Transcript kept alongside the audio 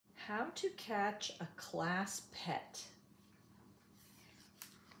How to catch a class pet.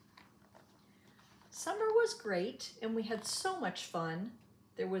 Summer was great and we had so much fun.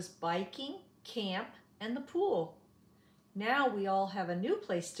 There was biking, camp, and the pool. Now we all have a new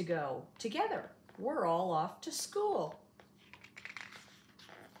place to go together. We're all off to school.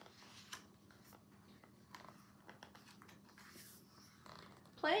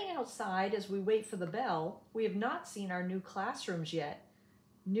 Playing outside as we wait for the bell, we have not seen our new classrooms yet.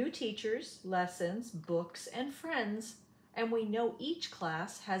 New teachers, lessons, books, and friends, and we know each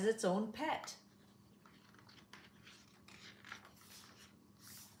class has its own pet.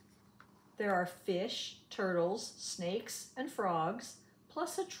 There are fish, turtles, snakes, and frogs,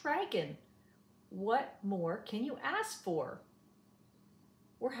 plus a dragon. What more can you ask for?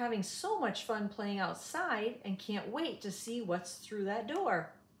 We're having so much fun playing outside and can't wait to see what's through that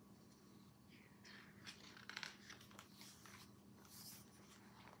door.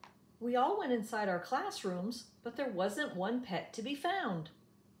 We all went inside our classrooms, but there wasn't one pet to be found.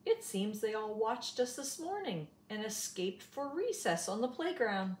 It seems they all watched us this morning and escaped for recess on the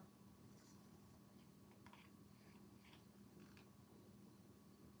playground.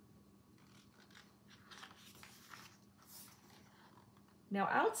 Now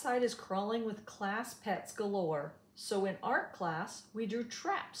outside is crawling with class pets galore, so in art class we drew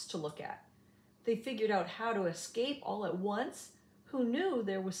traps to look at. They figured out how to escape all at once. Who knew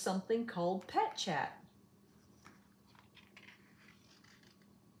there was something called pet chat?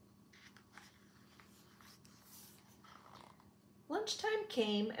 Lunchtime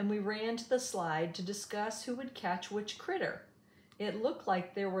came and we ran to the slide to discuss who would catch which critter. It looked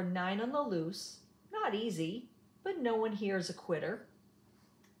like there were 9 on the loose. Not easy, but no one here is a quitter.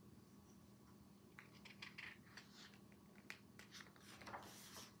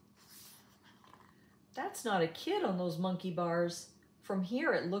 That's not a kid on those monkey bars. From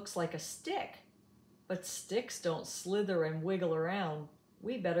here it looks like a stick. But sticks don't slither and wiggle around.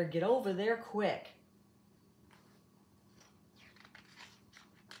 We better get over there quick.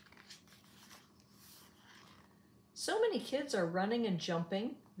 So many kids are running and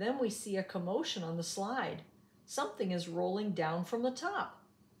jumping, then we see a commotion on the slide. Something is rolling down from the top.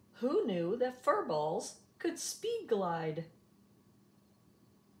 Who knew that fur balls could speed glide?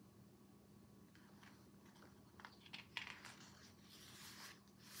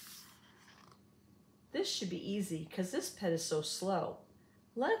 This should be easy because this pet is so slow.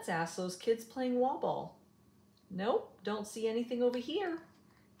 Let's ask those kids playing wall ball. Nope, don't see anything over here.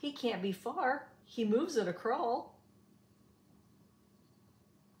 He can't be far. He moves at a crawl.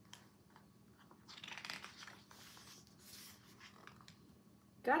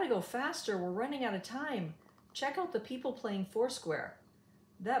 Gotta go faster, we're running out of time. Check out the people playing foursquare.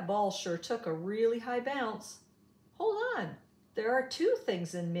 That ball sure took a really high bounce. Hold on, there are 2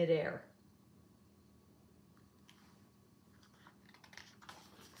 things in midair.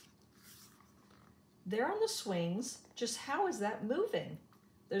 They're on the swings. Just how is that moving?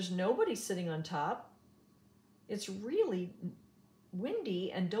 There's nobody sitting on top. It's really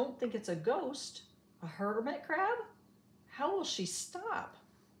windy and don't think it's a ghost. A hermit crab? How will she stop?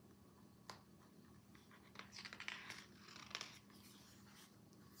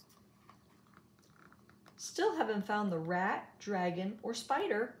 Still haven't found the rat, dragon, or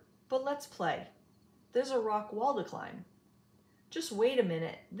spider, but let's play. There's a rock wall to climb. Just wait a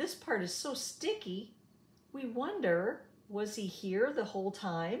minute, this part is so sticky. We wonder, was he here the whole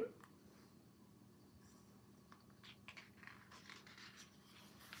time?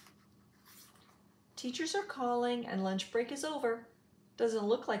 Teachers are calling and lunch break is over. Doesn't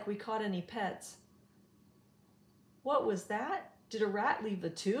look like we caught any pets. What was that? Did a rat leave the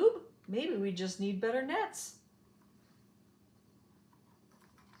tube? Maybe we just need better nets.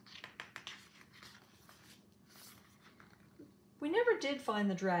 We never did find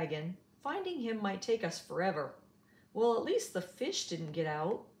the dragon. Finding him might take us forever. Well, at least the fish didn't get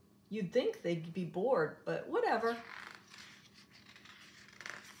out. You'd think they'd be bored, but whatever.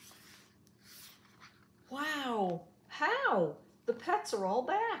 Wow, how? The pets are all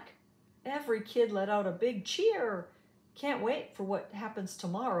back. Every kid let out a big cheer. Can't wait for what happens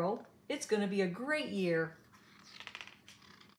tomorrow. It's going to be a great year.